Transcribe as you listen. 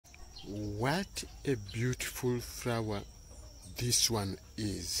What a beautiful flower this one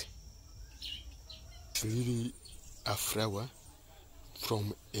is. It's really a flower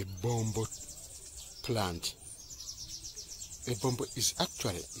from a Ebbombo plant. Ebbombo is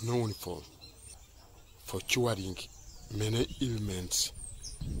actually known for curing many ailments,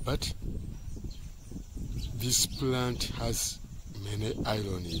 but this plant has many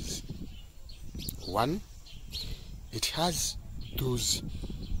ironies. One, it has those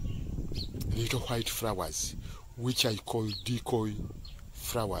little white flowers which I call decoy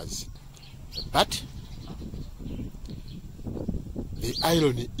flowers, but the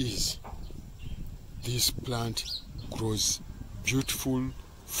irony is this plant grows beautiful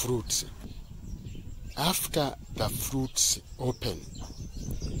fruits. After the fruits open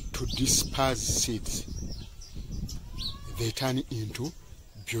to disperse seeds, they turn into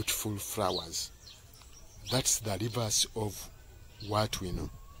beautiful flowers. That's the reverse of what we know.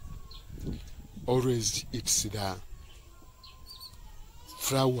 Always it's the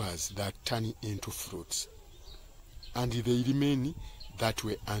flowers that turn into fruits, and they remain that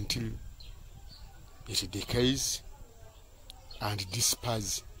way until it decays and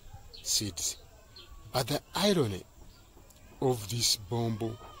disperses seeds. But the irony of this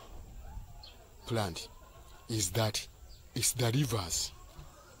Ebbombo plant is that it's the reverse,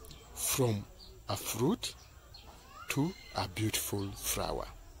 from a fruit to a beautiful flower.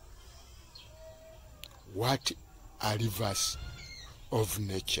 What a reverse of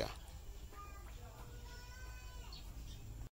nature.